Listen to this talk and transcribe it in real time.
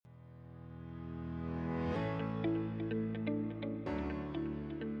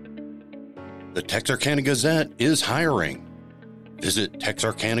The Texarkana Gazette is hiring. Visit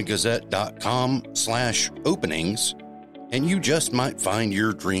texarkanagazette.com/openings and you just might find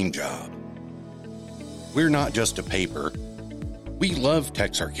your dream job. We're not just a paper. We love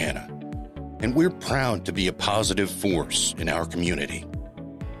Texarkana, and we're proud to be a positive force in our community.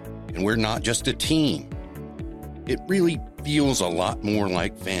 And we're not just a team. It really feels a lot more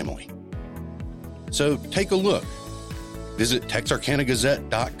like family. So take a look. Visit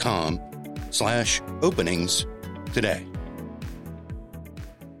texarkanagazette.com/openings today.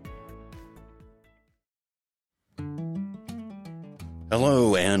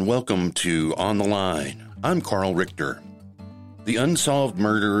 Hello and welcome to On the Line. I'm Carl Richter. The unsolved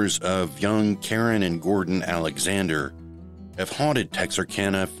murders of young Karen and Gordon Alexander have haunted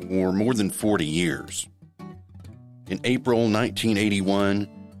Texarkana for more than 40 years. In April 1981,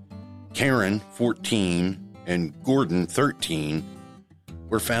 Karen, 14, and Gordon, 13,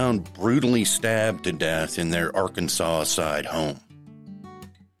 were found brutally stabbed to death in their Arkansas side home.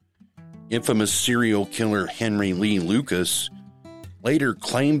 Infamous serial killer Henry Lee Lucas later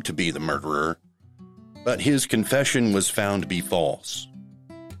claimed to be the murderer, but his confession was found to be false.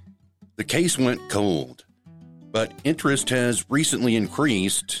 The case went cold, but interest has recently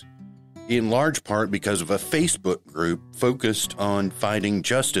increased, in large part because of a Facebook group focused on fighting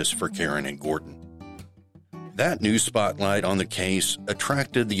justice for Karen and Gordon. That new spotlight on the case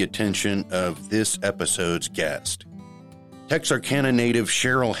attracted the attention of this episode's guest. Texarkana native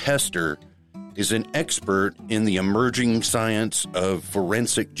Cheryl Hester is an expert in the emerging science of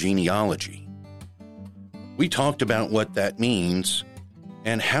forensic genealogy. We talked about what that means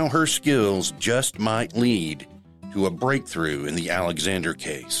and how her skills just might lead to a breakthrough in the Alexander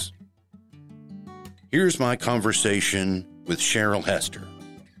case. Here's my conversation with Cheryl Hester.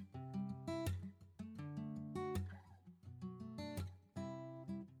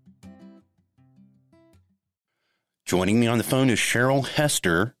 Joining me on the phone is Cheryl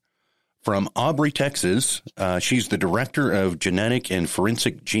Hester from Aubrey, Texas. She's the Director of Genetic and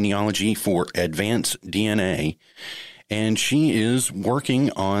Forensic Genealogy for Advance DNA, and she is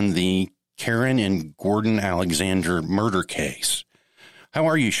working on the Karen and Gordon Alexander murder case. How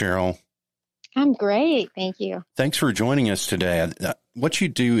are you, Cheryl? I'm great. Thank you. Thanks for joining us today. What you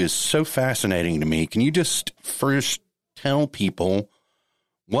do is so fascinating to me. Can you just first tell people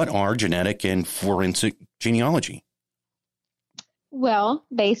what are genetic and forensic genealogy? Well,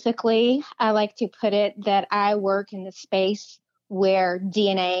 basically, I like to put it that I work in the space where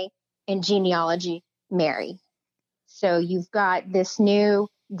DNA and genealogy marry. So you've got this new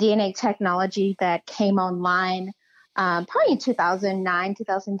DNA technology that came online probably in 2009,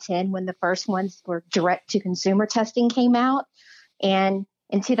 2010, when the first ones were direct-to-consumer testing came out. And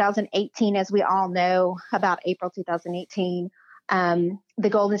in 2018, as we all know, about April 2018, the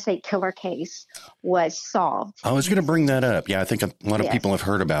Golden State Killer case was solved. I was going to bring that up. Yeah, I think a lot of people have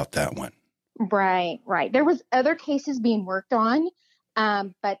heard about that one. Right. There was other cases being worked on,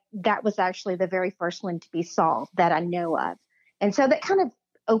 but that was actually the very first one to be solved that I know of. And so that kind of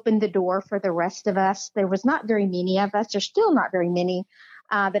opened the door for the rest of us. There was not very many of us. There's still not very many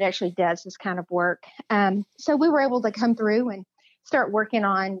that actually does this kind of work. So we were able to come through and start working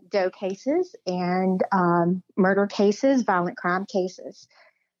on DOE cases and murder cases, violent crime cases.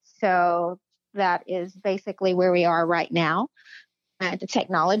 So that is basically where we are right now. The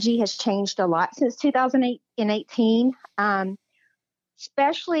technology has changed a lot since 2018,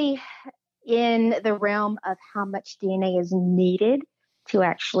 especially in the realm of how much DNA is needed to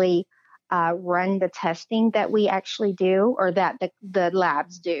actually run the testing that we actually do, or that the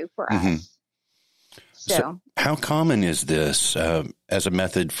labs do for us. So how common is this as a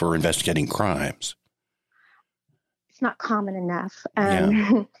method for investigating crimes? It's not common enough.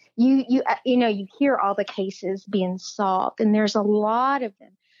 You hear all the cases being solved, and there's a lot of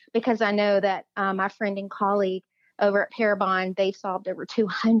them, because I know that my friend and colleague over at Parabon, they've solved over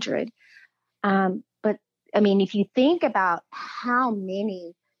 200. But I mean, if you think about how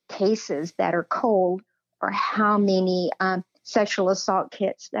many cases that are cold, or how many sexual assault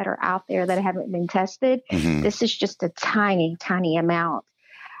kits that are out there that haven't been tested, this is just a tiny, tiny amount.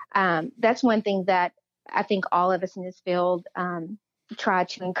 That's one thing that I think all of us in this field try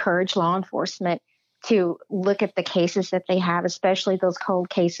to encourage law enforcement to look at the cases that they have, especially those cold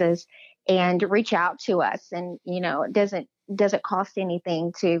cases, and reach out to us. And, it doesn't cost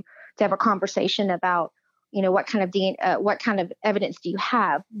anything to have a conversation about, what kind of what kind of evidence do you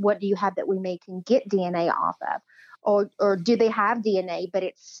have? What do you have that we can get DNA off of? Or do they have DNA, but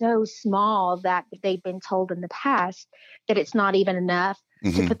it's so small that they've been told in the past that it's not even enough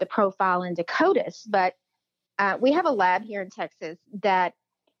to put the profile into CODIS. But we have a lab here in Texas that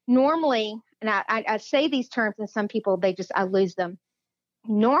normally and I say these terms, and some people, I lose them.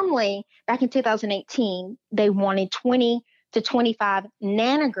 Normally, back in 2018, they wanted 20 to 25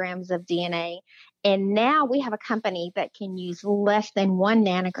 nanograms of DNA. And now we have a company that can use less than 1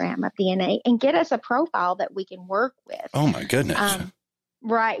 nanogram of DNA and get us a profile that we can work with. Oh, my goodness.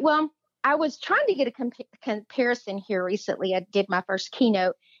 Right. Well, I was trying to get a comparison here recently. I did my first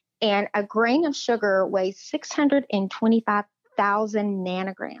keynote, and a grain of sugar weighs 625,000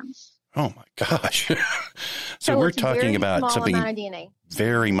 nanograms. Oh, my gosh. So we're talking about something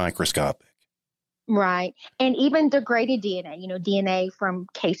very microscopic. Right. And even degraded DNA, DNA from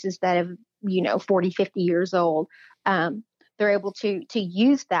cases that have, 40, 50 years old, they're able to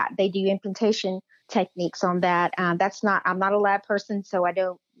use that. They do implantation techniques on that. I'm not a lab person, so I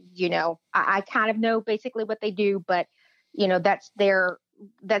don't, I kind of know basically what they do, but, that's their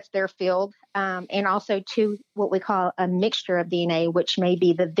field. And also to what we call a mixture of DNA, which may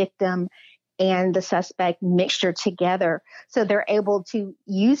be the victim and the suspect mixture together. So they're able to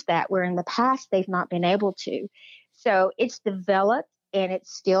use that where in the past they've not been able to. So it's developed and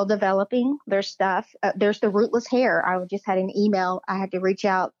it's still developing their stuff. There's the rootless hair. I just had an email. I had to reach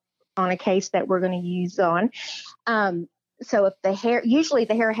out on a case that we're going to use on. So if usually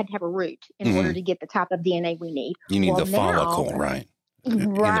the hair had to have a root in order to get the type of DNA we need. You need the follicle, right?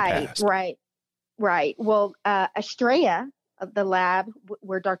 Right. Well, Estrella, the lab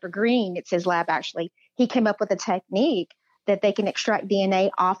where Dr. Green, it's his lab actually, he came up with a technique that they can extract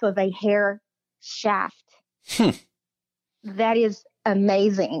DNA off of a hair shaft. That is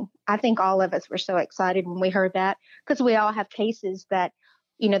amazing. I think all of us were so excited when we heard that, because we all have cases that,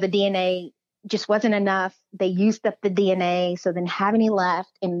 the DNA just wasn't enough. They used up the DNA, so then have any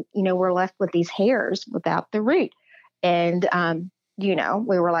left, and, we're left with these hairs without the root. And, we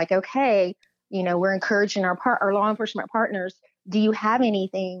were like, okay, we're encouraging our law enforcement partners. Do you have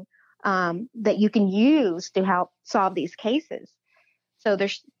anything that you can use to help solve these cases? So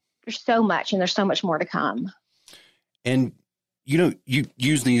there's so much, and there's so much more to come. And, you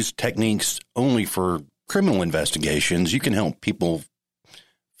use these techniques only for criminal investigations. You can help people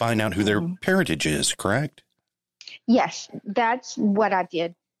find out who their parentage is, correct? Yes, that's what I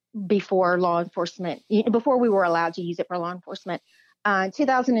did before law enforcement, before we were allowed to use it for law enforcement. In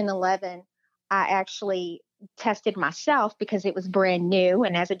 2011, I actually tested myself because it was brand new.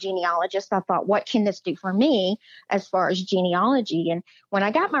 And as a genealogist, I thought, what can this do for me as far as genealogy? And when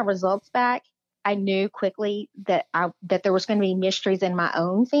I got my results back, I knew quickly that there was going to be mysteries in my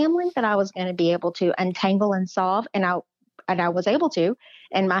own family that I was going to be able to untangle and solve. And I was able to,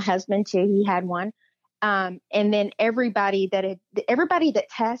 and my husband too, he had one. And then everybody that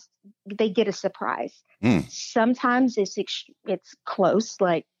tests, they get a surprise. Sometimes it's close,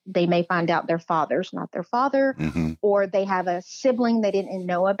 like they may find out their father's not their father, or they have a sibling they didn't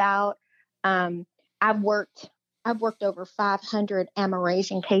know about. I've worked over 500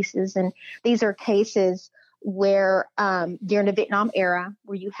 Amerasian cases, and these are cases where during the Vietnam era,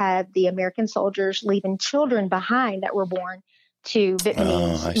 where you had the American soldiers leaving children behind that were born to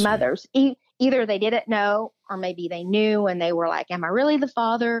Vietnamese mothers. Either they didn't know, or maybe they knew and they were like, am I really the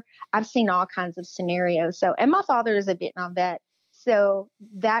father? I've seen all kinds of scenarios. So, and my father is a Vietnam vet. So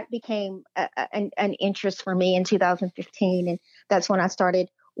that became an interest for me in 2015. And that's when I started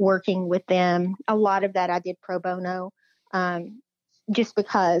working with them. A lot of that I did pro bono, just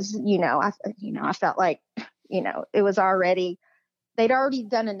because, I felt like, it was they'd already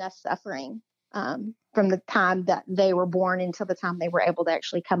done enough suffering from the time that they were born until the time they were able to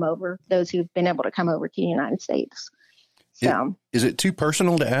actually come over, those who've been able to come over to the United States. So, is it too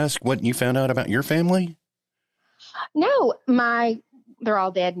personal to ask what you found out about your family? No, they're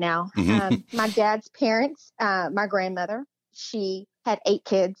all dead now. My dad's parents, my grandmother, she had 8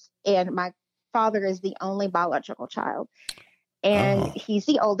 kids, and my father is the only biological child. And he's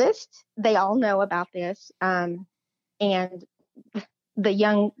the oldest. They all know about this. And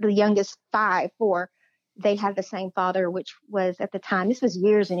the youngest 4, they had the same father, which was at the time, this was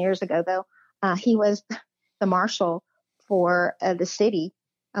years and years ago though. He was the marshal for the city.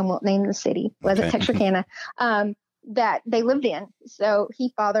 I won't name the city. Was it Texarkana? That they lived in. So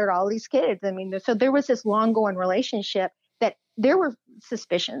he fathered all these kids. I mean, so there was this long going relationship that there were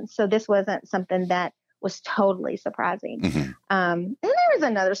suspicions. So this wasn't something that was totally surprising. And there was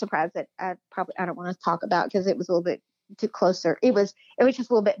another surprise that I don't want to talk about because it was a little bit too closer. It was just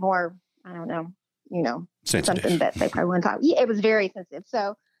a little bit more, I don't know, sensitive. Something that they probably wouldn't talk. Yeah, it was very sensitive.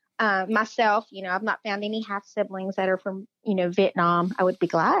 So myself, I've not found any half siblings that are from, Vietnam. I would be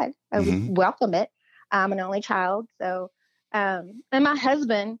glad. I would welcome it. I'm an only child. So, and my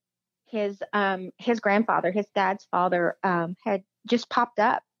husband, his grandfather, his dad's father, had just popped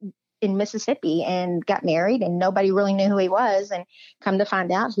up in Mississippi and got married, and nobody really knew who he was. And come to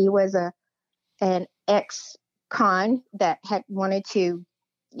find out, he was an ex-con that had wanted to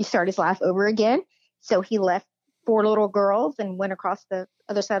start his life over again. So he left 4 little girls and went across the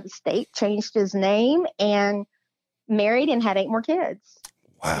other side of the state, changed his name, and married and had 8 more kids.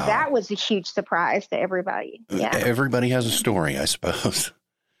 Wow. That was a huge surprise to everybody. Yeah. Everybody has a story, I suppose.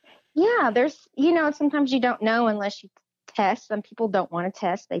 Yeah, there's, sometimes you don't know unless you test. Some people don't want to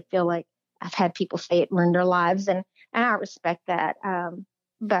test. They feel like, I've had people say it ruined their lives, and I respect that.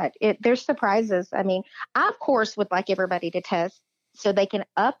 But there's surprises. I mean, I, of course, would like everybody to test so they can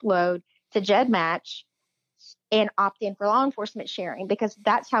upload to GEDmatch and opt in for law enforcement sharing, because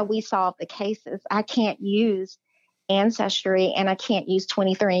that's how we solve the cases. I can't use Ancestry and I can't use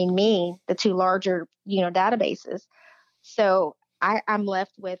 23andMe, the 2 larger, databases. So I'm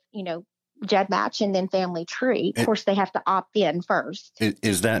left with, GEDmatch and then Family Tree. Of course, they have to opt in first.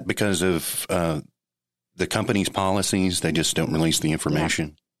 Is that because of the company's policies? They just don't release the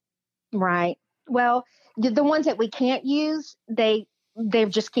information? Yeah. Right. Well, the ones that we can't use, they're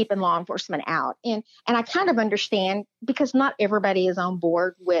just keeping law enforcement out. And I kind of understand, because not everybody is on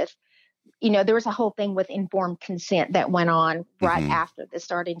board with, there was a whole thing with informed consent that went on right after this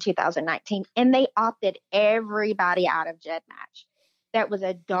started in 2019, and they opted everybody out of GEDmatch. That was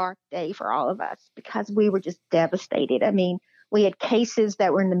a dark day for all of us because we were just devastated. I mean, we had cases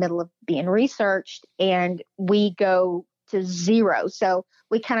that were in the middle of being researched and we go to 0. So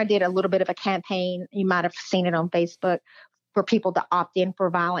we kind of did a little bit of a campaign. You might have seen it on Facebook, for people to opt in for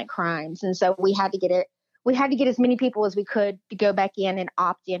violent crimes. And so we had to get as many people as we could to go back in and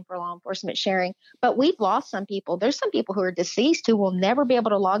opt in for law enforcement sharing. But we've lost some people. There's some people who are deceased who will never be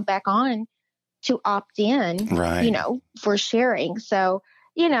able to log back on to opt in, right, for sharing. So,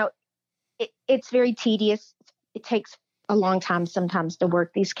 it's very tedious. It takes a long time sometimes to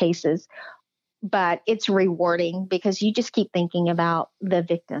work these cases, but it's rewarding because you just keep thinking about the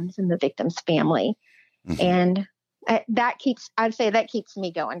victims and the victim's family. And that keeps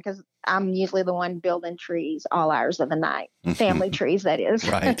me going, because I'm usually the one building trees all hours of the night. Family trees, that is.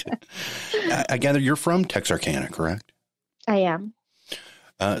 Right. I gather you're from Texarkana, correct? I am.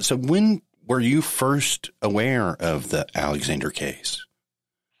 So when were you first aware of the Alexander case?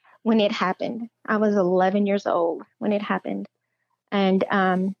 When it happened. I was 11 years old when it happened. And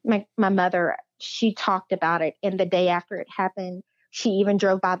my mother, she talked about it. And the day after it happened, she even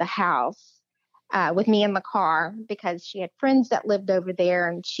drove by the house with me in the car, because she had friends that lived over there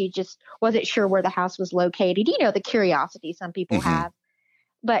and she just wasn't sure where the house was located. The curiosity some people have.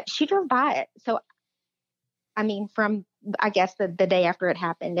 But she drove by it. So, I mean, from, I guess, the day after it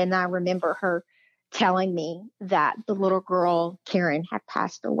happened. And I remember her telling me that the little girl, Karen, had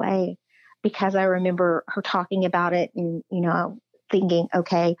passed away, because I remember her talking about it and, thinking,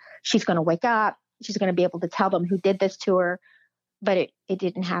 okay, she's going to wake up. She's going to be able to tell them who did this to her. But it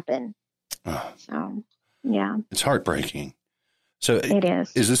didn't happen. Oh. So, yeah. It's heartbreaking. So it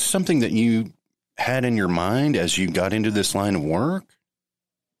is. Is this something that you had in your mind as you got into this line of work?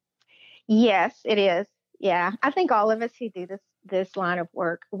 Yes, it is. Yeah. I think all of us who do this line of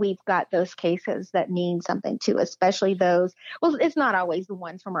work, we've got those cases that mean something to us, especially those. Well, it's not always the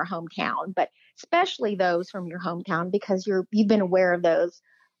ones from our hometown, but especially those from your hometown, because you've been aware of those,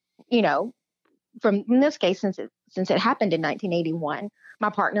 from, in this case, since it happened in 1981. My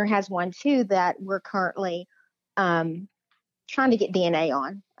partner has one too that we're currently trying to get DNA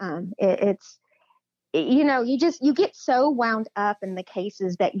on. You get so wound up in the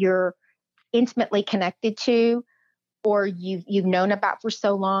cases that you're intimately connected to, or you've known about for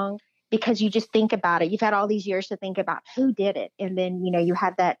so long, because you just think about it. You've had all these years to think about who did it. And then, you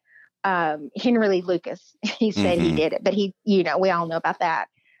had that Henry Lee Lucas. He said he did it, but we all know about that.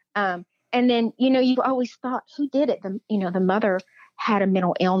 And then, you've always thought, who did it? The mother had a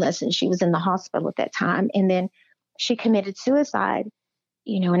mental illness and she was in the hospital at that time. And then she committed suicide,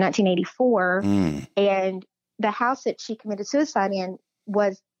 in 1984. And the house that she committed suicide in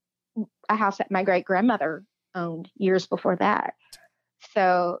was a house that my great grandmother owned years before that.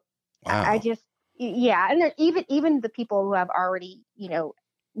 So wow. I just, and there, even the people who I've already,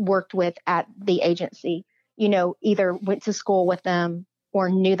 worked with at the agency, either went to school with them or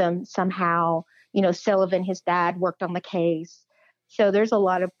knew them somehow. Sullivan, his dad, worked on the case. So there's a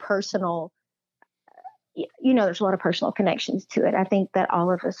lot of personal, there's a lot of personal connections to it. I think that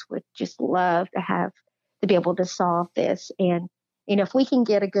all of us would just love to be able to solve this. And, if we can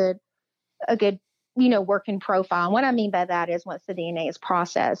get a good, working profile. And what I mean by that is, once the DNA is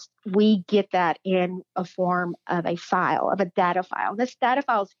processed, we get that in a form of a file, of a data file. This data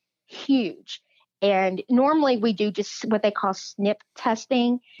file is huge. And normally we do just what they call SNP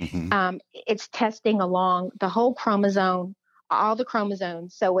testing. Mm-hmm. It's testing along the whole chromosome, all the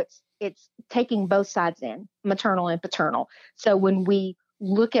chromosomes. So it's taking both sides in, maternal and paternal. So when we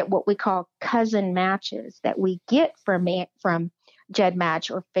look at what we call cousin matches that we get from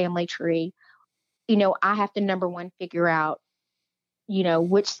GEDmatch or Family Tree, I have to, number one, figure out,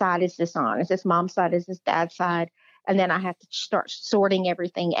 which side is this on? Is this mom's side? Is this dad's side? And then I have to start sorting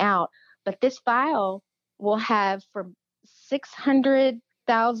everything out. But this file will have from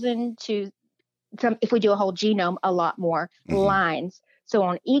 600,000 to if we do a whole genome, a lot more lines. So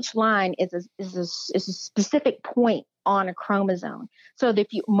on each line is a specific point on a chromosome. So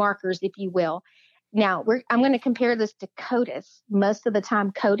markers, if you will. Now I'm going to compare this to CODIS. Most of the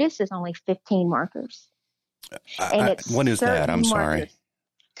time, CODIS is only 15 markers. What is that? I'm sorry.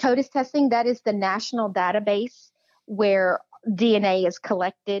 CODIS testing, that is the national database where DNA is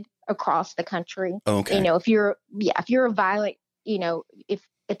collected across the country. Okay. If you're a violent, if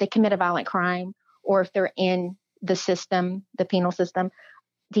they commit a violent crime or if they're in the system, the penal system,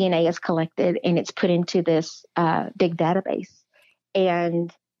 DNA is collected and it's put into this big database.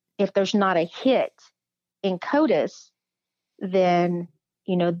 And if there's not a hit in CODIS, then,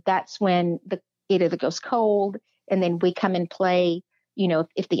 that's when it either goes cold and then we come and play,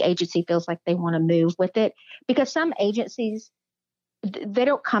 if the agency feels like they want to move with it. Because some agencies, they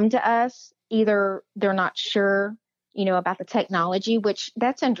don't come to us. Either they're not sure, about the technology, which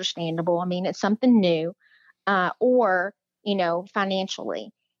that's understandable. I mean, it's something new, or,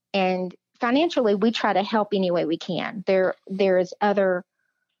 financially. And financially, we try to help any way we can. There is other,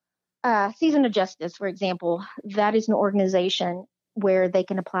 Season of Justice, for example, that is an organization where they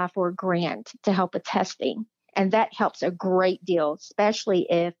can apply for a grant to help with testing. And that helps a great deal, especially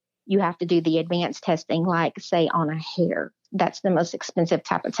if you have to do the advanced testing, like say on a hair. That's the most expensive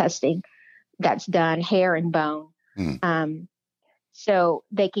type of testing that's done, hair and bone. So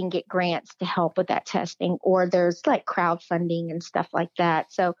they can get grants to help with that testing, or there's like crowdfunding and stuff like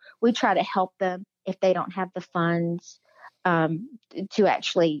that. So we try to help them if they don't have the funds to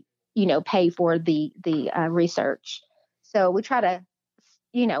actually, pay for the research. So we try to,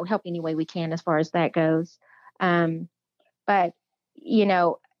 help any way we can as far as that goes. But,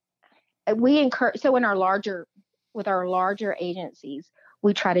 we encourage, so with our larger agencies,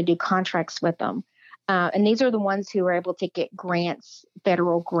 we try to do contracts with them. And these are the ones who are able to get grants,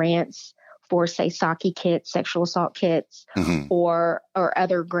 federal grants for, say, SAKI kits, sexual assault kits, or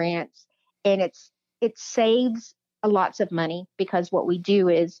other grants. And it saves lots of money because what we do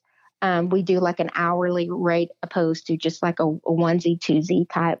is we do like an hourly rate opposed to just like a onesie, twosie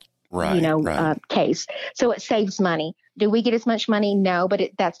type, case. So it saves money. Do we get as much money? No, but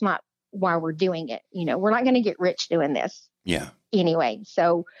that's not why we're doing it. We're not going to get rich doing this. Yeah. Anyway,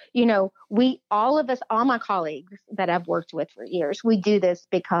 so, all my colleagues that I've worked with for years, we do this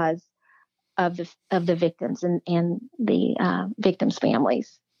because of the victims and the victims'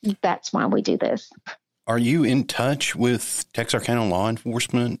 families. That's why we do this. Are you in touch with Texarkana law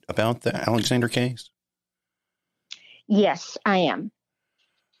enforcement about the Alexander case? Yes, I am.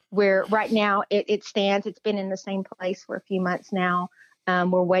 Where right now it stands, it's been in the same place for a few months now.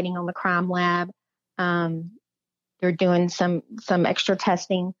 We're waiting on the crime lab. They're doing some extra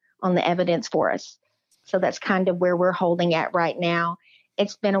testing on the evidence for us. So that's kind of where we're holding at right now.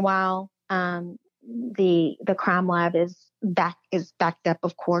 It's been a while. The crime lab is backed up,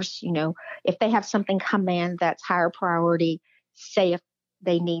 of course. If they have something come in that's higher priority, say if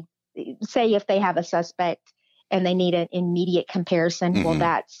they have a suspect and they need an immediate comparison, well,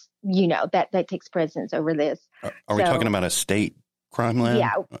 that's, that takes precedence over this. Are we talking about a state crime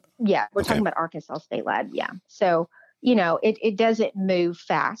lab? Yeah. We're talking about Arkansas State Lab. Yeah. So, it doesn't move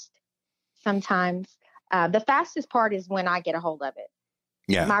fast sometimes. The fastest part is when I get a hold of it.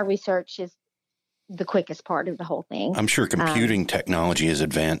 Yeah. My research is the quickest part of the whole thing. I'm sure computing technology is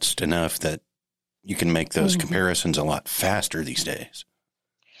advanced enough that you can make those comparisons a lot faster these days.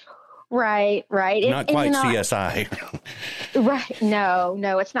 Right. Not quite CSI. Right.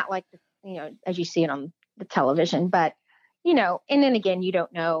 No, it's not like, as you see it on the television, but, and then again, you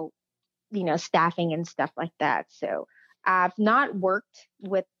don't know, staffing and stuff like that. So I've not worked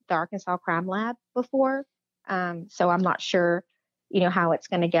with the Arkansas Crime Lab before. So I'm not sure, how it's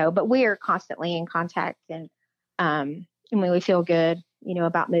going to go, but we are constantly in contact and we feel good,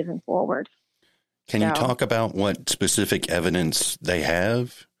 about moving forward. Can you talk about what specific evidence they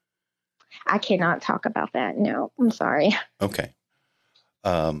have? I cannot talk about that. No, I'm sorry. Okay.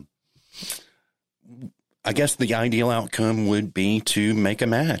 I guess the ideal outcome would be to make a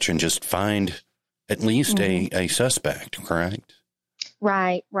match and just find at least a suspect, correct?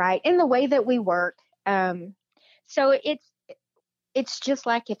 Right, right. And the way that we work, so it's just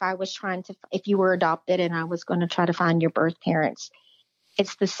like if you were adopted and I was going to try to find your birth parents,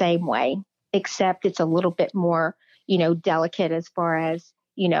 it's the same way, except it's a little bit more, delicate as far as,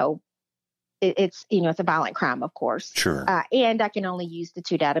 it's a violent crime, of course. Sure. And I can only use the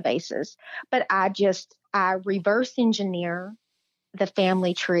two databases, but I reverse engineer the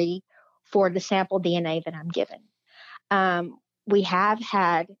family tree for the sample DNA that I'm given. We have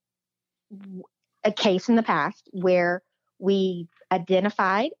had a case in the past where we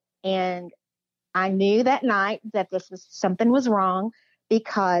identified, and I knew that night that something was wrong,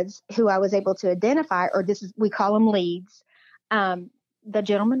 because who I was able to identify, we call them leads. The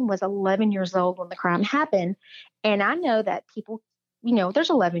gentleman was 11 years old when the crime happened. And I know that people, there's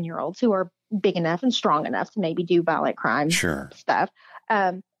 11-year-olds who are big enough and strong enough to maybe do violent crime stuff.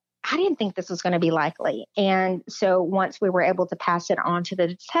 I didn't think this was going to be likely. And so once we were able to pass it on to the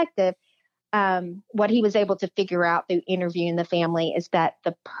detective, what he was able to figure out through interviewing the family is that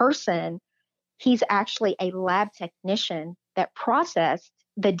the person, he's actually a lab technician that processed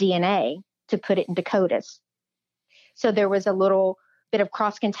the DNA to put it into CODIS. So there was a little bit of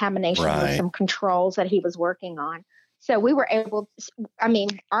cross-contamination with some controls that he was working on. So we were able to,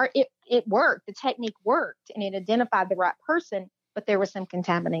 it worked. The technique worked, and it identified the right person, but there was some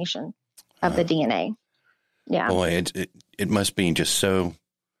contamination of the DNA. Yeah. Boy, it must be just so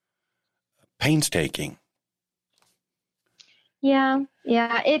painstaking. Yeah.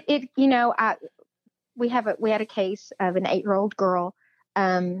 Yeah. We had a case of an 8-year-old girl,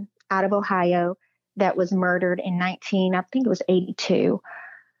 out of Ohio that was murdered in I think it was 82.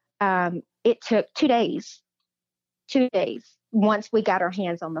 It took 2 days once we got our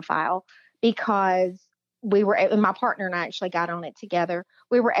hands on the file, because and my partner and I actually got on it together.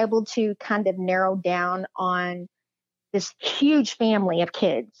 We were able to kind of narrow down on this huge family of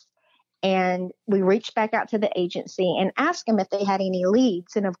kids. And we reached back out to the agency and asked them if they had any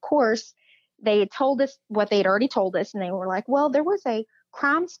leads. And of course, they had told us what they had already told us. And they were like, well, there was a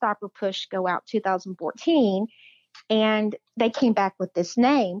Crime Stopper push go out 2014, and they came back with this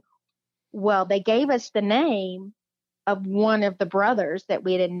name. Well, they gave us the name of one of the brothers that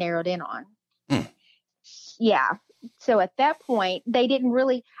we had narrowed in on. Yeah. So at that point, they didn't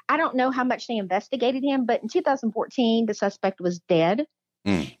really, I don't know how much they investigated him, but in 2014, the suspect was dead.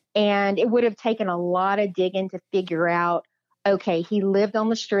 And it would have taken a lot of digging to figure out, okay, he lived on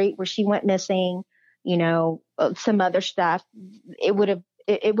the street where she went missing, some other stuff. It would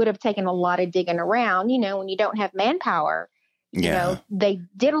have taken a lot of digging around, when you don't have manpower. They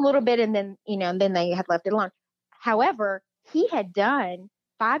did a little bit, and then, and then they had left it alone. However, he had done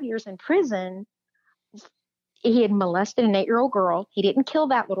 5 years in prison. He had molested an 8-year-old girl. He didn't kill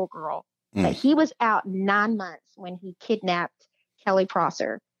that little girl, but he was out 9 months when he kidnapped Kelly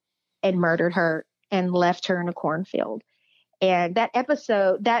Prosser and murdered her and left her in a cornfield. And that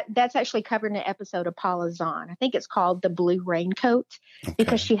episode, that's actually covered in an episode of Paula Zahn. I think it's called The Blue Raincoat,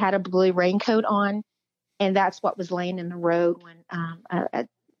 because she had a blue raincoat on, and that's what was laying in the road when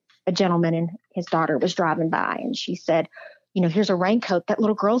a gentleman and his daughter was driving by, and she said, here's a raincoat that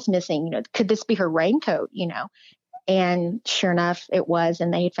little girl's missing. Could this be her raincoat? And sure enough, it was,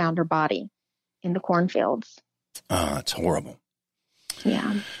 and they had found her body in the cornfields. Oh, it's horrible.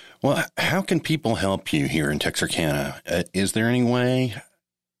 Yeah. Well, how can people help you here in Texarkana? Is there any way?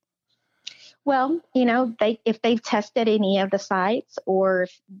 Well, if they've tested any of the sites, or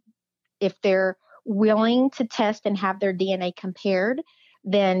if they're willing to test and have their DNA compared,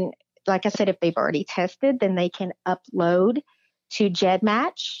 then, like I said, if they've already tested, then they can upload to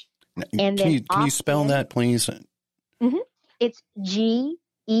GEDmatch. And can you spell that, please? Mm-hmm. It's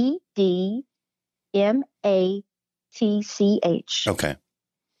GEDMATCH. Okay.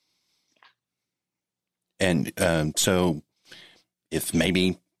 And so if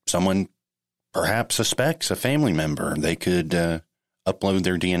maybe someone perhaps suspects a family member, they could upload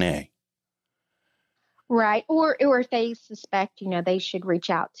their DNA. Right. Or if they suspect, they should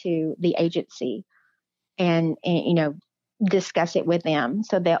reach out to the agency and discuss it with them.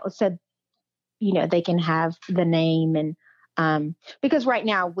 So they can have the name, and because right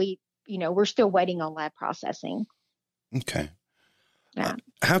now we're still waiting on lab processing. Okay. Yeah.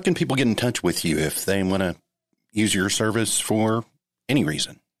 How can people get in touch with you if they want to use your service for any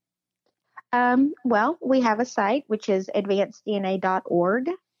reason? Well, we have a site, which is advancedDNA.org.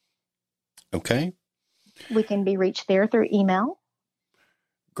 Okay. We can be reached there through email.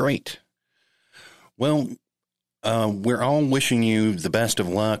 Great. Well, we're all wishing you the best of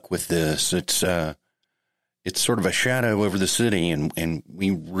luck with this. It's sort of a shadow over the city, and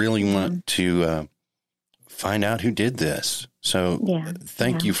we really want to find out who did this. So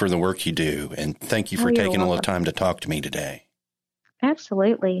thank you for the work you do. And thank you for taking a little time to talk to me today.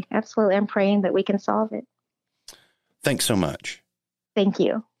 Absolutely. Absolutely. I'm praying that we can solve it. Thanks so much. Thank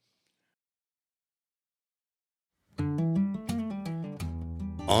you.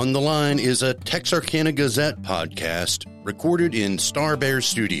 On the Line is a Texarkana Gazette podcast recorded in Star Bear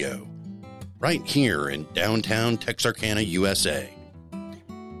Studio, right here in downtown Texarkana, USA.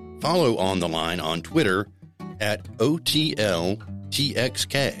 Follow On the Line on Twitter at OTLTXK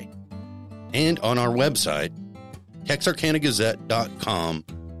and on our website,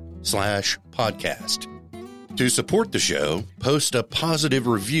 texarkanagazette.com/podcast. To support the show, post a positive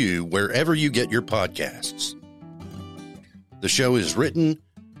review wherever you get your podcasts. The show is written,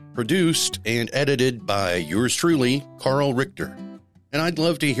 produced, and edited by yours truly, Carl Richter, and I'd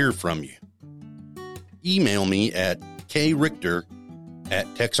love to hear from you. Email me at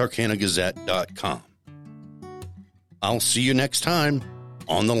krichter@texarkanagazette.com. I'll see you next time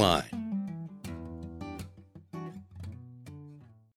on the line.